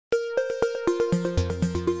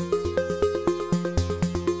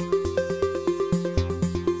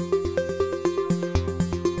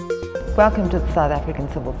Welcome to the South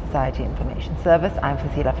African Civil Society Information Service. I'm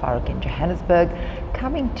Fazila Farouk in Johannesburg,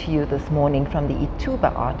 coming to you this morning from the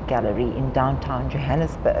Ithuba Art Gallery in downtown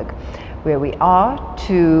Johannesburg, where we are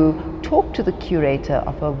to talk to the curator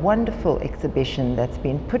of a wonderful exhibition that's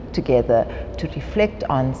been put together to reflect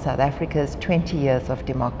on South Africa's 20 years of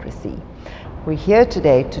democracy. We're here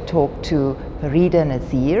today to talk to Farieda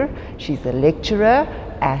Nazier. She's a lecturer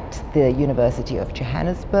at the University of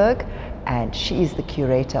Johannesburg, and she is the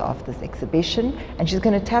curator of this exhibition. And she's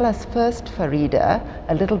going to tell us first, Farieda,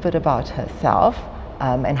 a little bit about herself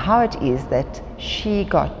and how it is that she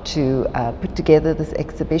got to put together this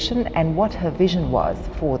exhibition and what her vision was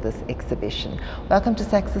for this exhibition. Welcome to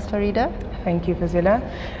SACSIS, Farieda. Thank you, Fazila.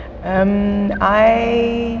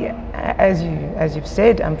 As you've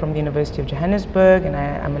said, I'm from the University of Johannesburg and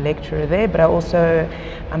I'm a lecturer there, but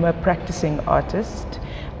I'm a practicing artist.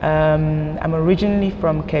 I'm originally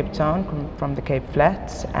from Cape Town, from the Cape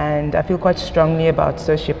Flats, and I feel quite strongly about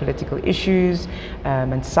socio-political issues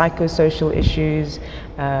and psychosocial issues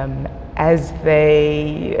as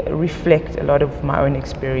they reflect a lot of my own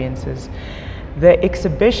experiences. The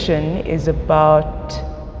exhibition is about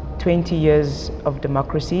 20 years of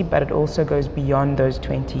democracy, but it also goes beyond those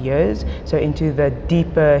 20 years, so into the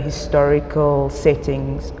deeper historical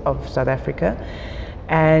settings of South Africa.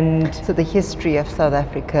 And so the history of South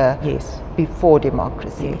Africa, yes, before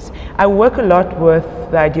democracy. Yes, I work a lot with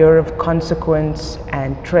the idea of consequence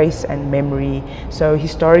and trace and memory, so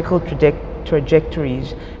historical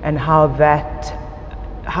trajectories and how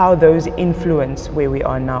those influence where we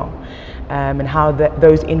are now, and how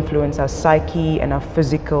those influence our psyche and our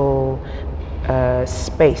physical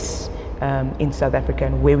space in South Africa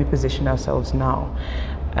and where we position ourselves now.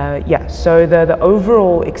 So the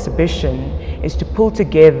overall exhibition is to pull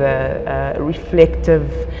together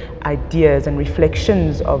reflective ideas and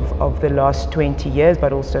reflections of the last 20 years,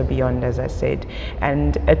 but also beyond, as I said.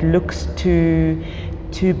 And it looks to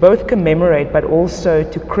both commemorate, but also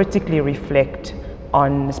to critically reflect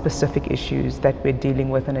on specific issues that we're dealing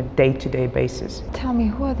with on a day-to-day basis. Tell me,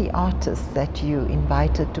 who are the artists that you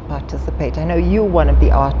invited to participate? I know you're one of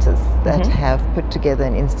the artists that have put together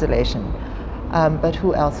an installation. But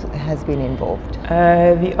who else has been involved?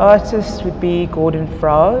 The artists would be Gordon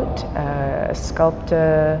Fraud, a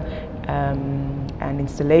sculptor, an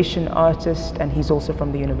installation artist, and he's also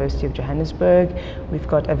from the University of Johannesburg. We've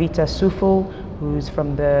got Avita Sufel, who's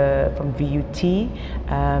from VUT,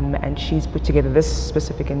 and she's put together this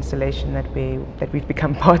specific installation that we've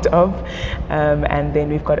become part of. And then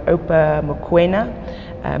we've got Opa Mokwena,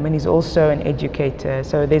 and he's also an educator.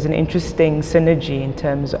 So there's an interesting synergy in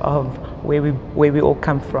terms of where we all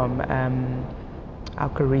come from, our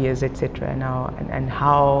careers, etc., and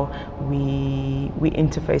how we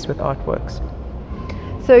interface with artworks.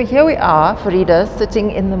 So here we are, Farieda,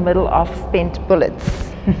 sitting in the middle of spent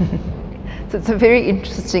bullets. So it's a very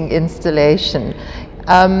interesting installation.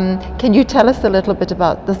 Can you tell us a little bit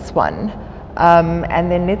about this one?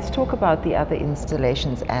 And then let's talk about the other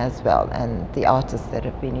installations as well, and the artists that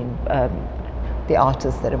have been the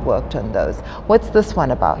artists that have worked on those. What's this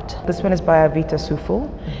one about? This one is by Avita Sufel,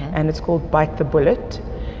 and it's called Bite the Bullet,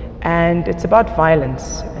 and it's about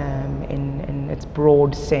violence in its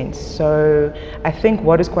broad sense. So I think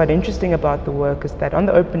what is quite interesting about the work is that on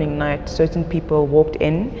the opening night, certain people walked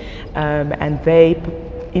in and they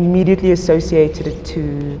immediately associated it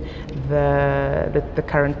to the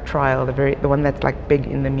current trial, the one that's like big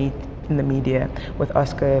in the media with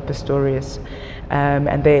Oscar Pistorius,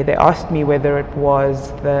 and they asked me whether it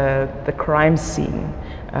was the crime scene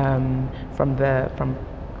from the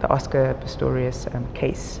Oscar Pistorius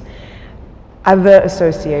case. Other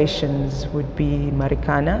associations would be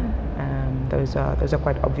Marikana. Those are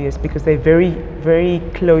quite obvious because they're very, very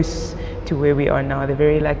close to where we are now. They're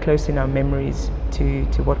very close in our memories to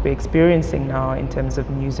what we're experiencing now in terms of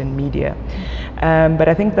news and media. But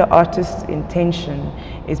I think the artist's intention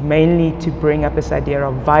is mainly to bring up this idea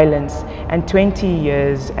of violence and 20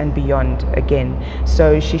 years and beyond again.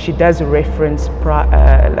 So she does reference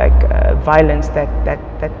violence that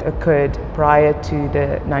occurred prior to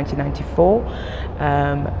the 1994,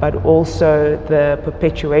 but also the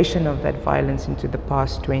perpetuation of that violence into the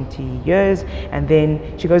past 20 years. And then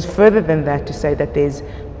she goes further than that to say that there's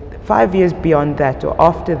 5 years beyond that, or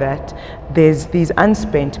after that, there's these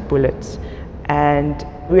unspent bullets, and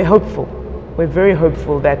we're hopeful. We're very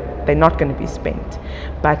hopeful that they're not going to be spent,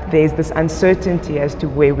 but there's this uncertainty as to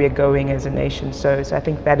where we're going as a nation. So I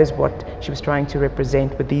think that is what she was trying to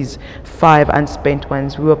represent with these 5 unspent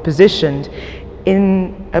ones. We were positioned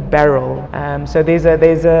in a barrel. So there's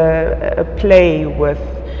a play with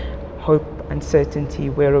hope, uncertainty.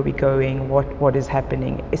 Where are we going? What is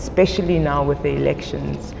happening? Especially now with the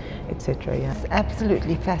elections, etc. Yeah. It's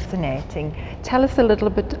absolutely fascinating. Tell us a little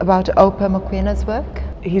bit about Oupa Mokwena's work.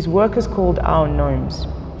 His work is called Our Gnomes,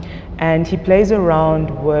 and he plays around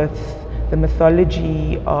with the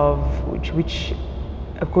mythology of which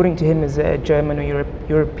according to him is a German or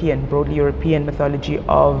European, broadly European mythology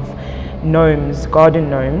of gnomes, garden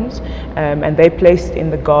gnomes, and they're placed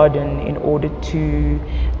in the garden in order to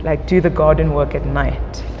do the garden work at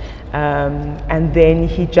night. And then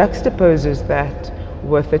he juxtaposes that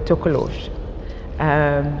with the tokoloshe,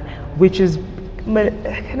 which is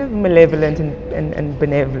kind of malevolent and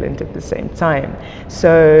benevolent at the same time.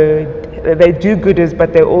 So they do gooders,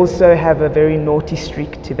 but they also have a very naughty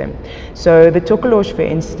streak to them. So the tokoloshe, for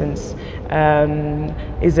instance,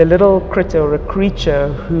 is a little critter or a creature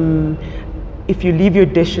who, if you leave your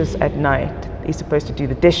dishes at night, is supposed to do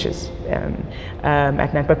the dishes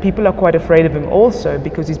at night. But people are quite afraid of him also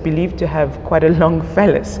because he's believed to have quite a long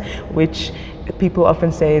phallus, which people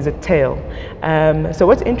often say is a tail. So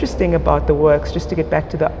what's interesting about the works, just to get back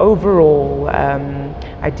to the overall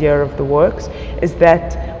idea of the works, is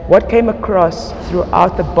that what came across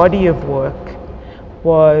throughout the body of work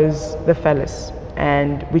was the phallus,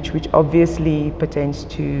 and which obviously pertains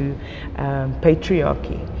to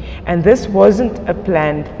patriarchy. And this wasn't a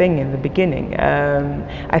planned thing in the beginning.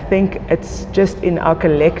 I think it's just in our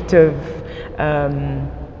collective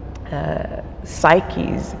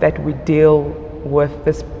psyches that we deal with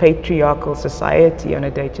this patriarchal society on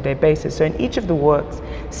a day-to-day basis. So in each of the works,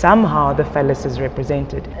 somehow the phallus is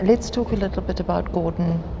represented. Let's talk a little bit about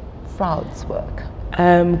Gordon Froude's work.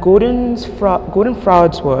 Gordon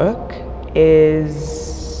Froude's work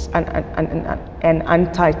is an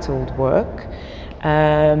untitled work,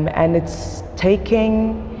 and it's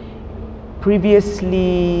taking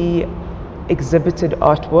previously exhibited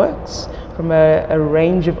artworks from a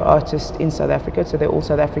range of artists in South Africa, so they're all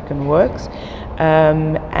South African works,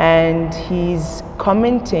 and he's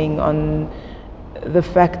commenting on the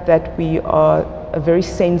fact that we are a very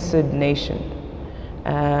censored nation.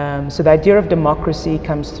 So the idea of democracy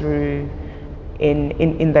comes through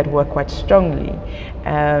in that work quite strongly.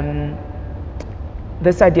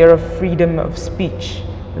 This idea of freedom of speech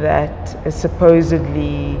that is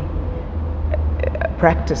supposedly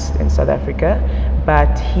practiced in South Africa,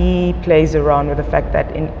 but he plays around with the fact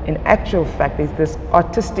that in actual fact there's this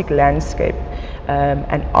artistic landscape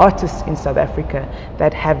and artists in South Africa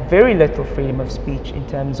that have very little freedom of speech in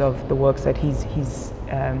terms of the works that he's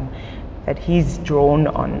drawn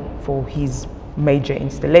on for his major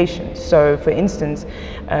installations. So for instance,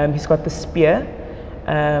 he's got the spear,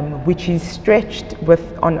 which is stretched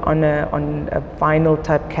on a vinyl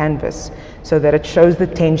type canvas, so that it shows the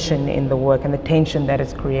tension in the work and the tension that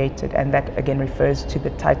is created, and that again refers to the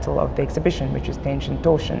title of the exhibition, which is Tension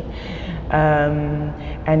Torsion.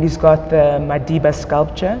 And he's got the Madiba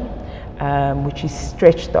sculpture, which he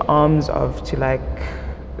stretched the arms of to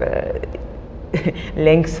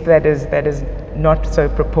lengths that is not so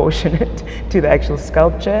proportionate to the actual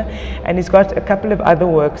sculpture. And he's got a couple of other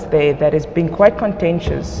works there that has been quite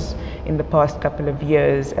contentious in the past couple of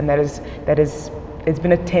years, and there's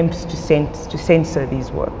been attempts to censor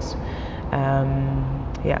these works.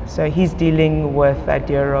 Yeah, so he's dealing with the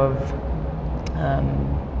idea of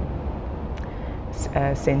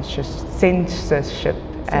censorship.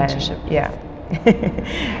 Yeah.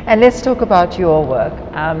 And let's talk about your work.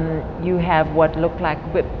 You have what look like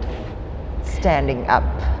whips standing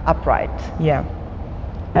upright. Yeah.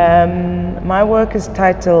 My work is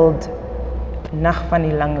titled Nag van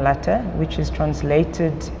die Lang Latte, which is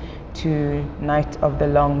translated to Night of the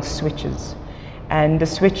Long Switches. And the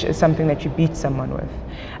switch is something that you beat someone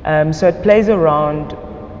with. So it plays around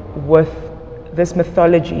with this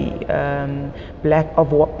mythology, black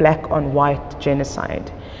on white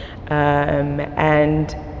genocide.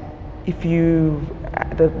 And if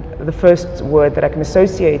the first word that I can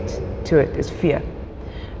associate to it is fear.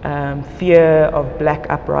 Fear of black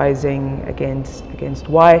uprising against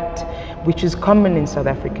white, which is common in South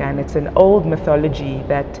Africa, and it's an old mythology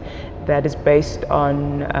that is based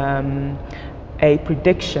on a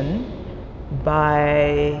prediction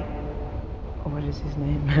by, what is his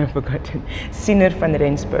name? I've forgotten. Siener van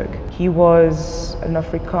Rensburg. He was an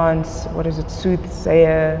Afrikaans,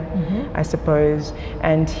 soothsayer, I suppose,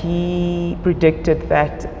 and he predicted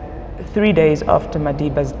that 3 days after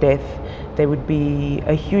Madiba's death, there would be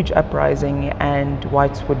a huge uprising and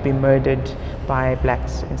whites would be murdered by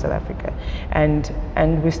blacks in South Africa. And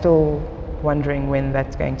we're still wondering when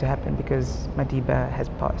that's going to happen because Madiba has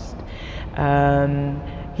passed.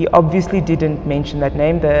 He obviously didn't mention that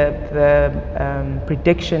name. The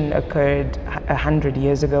prediction occurred 100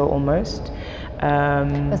 years ago almost.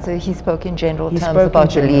 So he spoke in general terms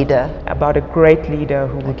about a leader. About a great leader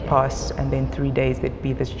who would pass, and then 3 days there'd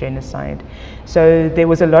be this genocide. So there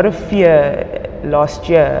was a lot of fear last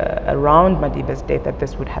year around Madiba's death that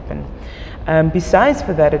this would happen. Besides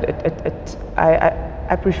for that,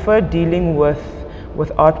 I prefer dealing with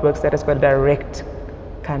artworks that has got a direct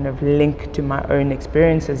kind of link to my own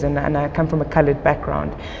experiences, and I come from a colored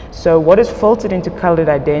background. So what is filtered into colored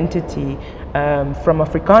identity from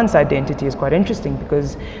Afrikaans identity is quite interesting,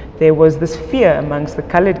 because there was this fear amongst the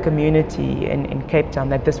colored community in Cape Town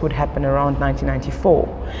that this would happen around 1994,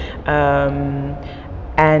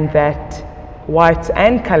 and that whites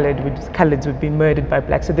and coloreds would be murdered by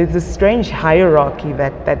blacks. So there's this strange hierarchy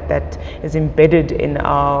that is embedded in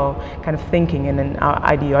our kind of thinking and in our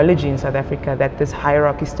ideology in South Africa, that this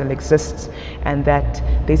hierarchy still exists, and that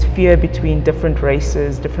there's fear between different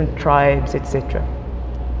races, different tribes, etc.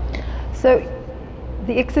 So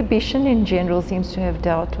the exhibition in general seems to have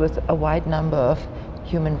dealt with a wide number of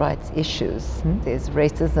human rights issues. There's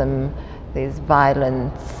racism, there's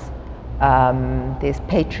violence, there's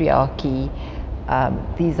patriarchy.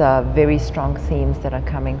 These are very strong themes that are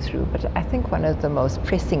coming through, but I think one of the most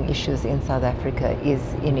pressing issues in South Africa is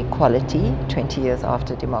inequality, 20 years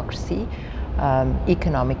after democracy,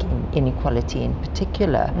 economic inequality in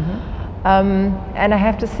particular. And I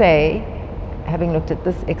have to say, having looked at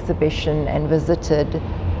this exhibition and visited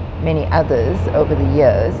many others over the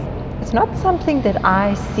years, it's not something that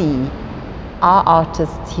I see our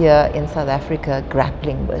artists here in South Africa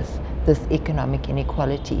grappling with, this economic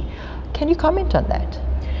inequality. Can you comment on that?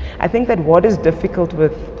 I think that what is difficult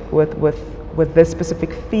with this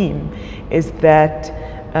specific theme is that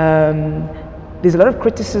there's a lot of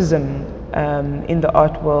criticism in the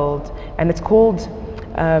art world, and it's called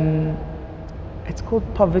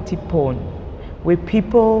poverty porn, where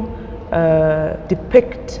people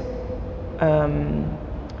depict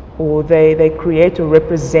or they create or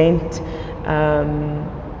represent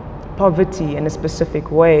poverty in a specific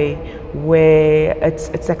way, where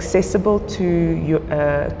it's accessible to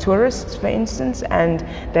tourists, for instance, and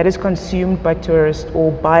that is consumed by tourists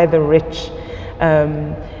or by the rich,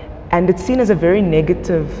 and it's seen as a very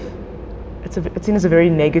negative. It's seen as a very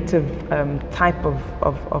negative type of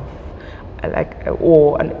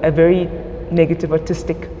a very negative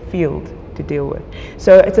artistic field to deal with.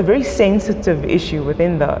 So it's a very sensitive issue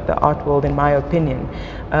within the art world, in my opinion,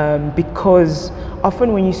 because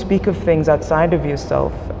often when you speak of things outside of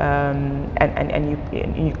yourself and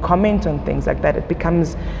you comment on things like that, it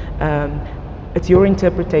becomes it's your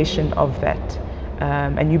interpretation of that,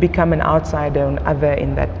 and you become an outsider and other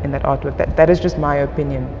in that artwork. That is just my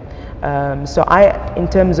opinion. So in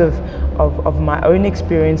terms of my own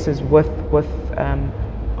experiences with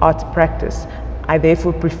art practice, I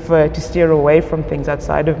therefore prefer to steer away from things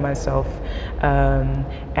outside of myself,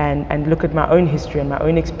 and look at my own history and my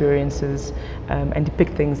own experiences, and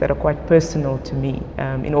depict things that are quite personal to me,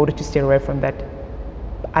 in order to steer away from that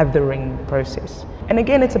othering process. And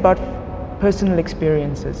again, it's about personal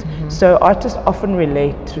experiences. So artists often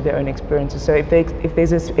relate to their own experiences. So if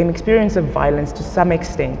there's an experience of violence to some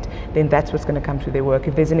extent, then that's what's going to come through their work.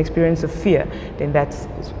 If there's an experience of fear, then that's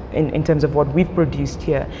in terms of what we've produced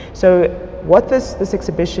here. So what this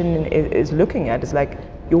exhibition is looking at is like,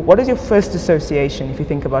 what is your first association if you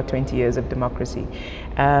think about 20 years of democracy?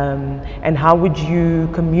 And how would you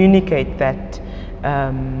communicate that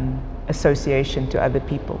association to other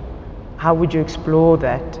people? How would you explore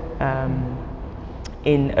that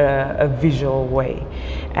in a visual way?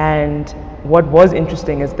 And what was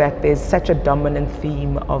interesting is that there's such a dominant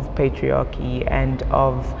theme of patriarchy and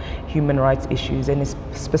of human rights issues, and it's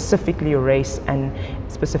specifically race and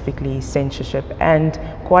specifically censorship, and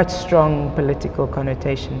quite strong political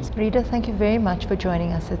connotations. Farieda, thank you very much for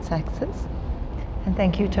joining us at SACSIS. And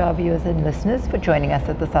thank you to our viewers and listeners for joining us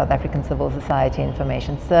at the South African Civil Society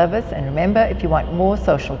Information Service. And remember, if you want more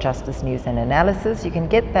social justice news and analysis, you can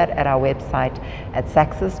get that at our website at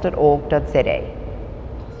saxis.org.za.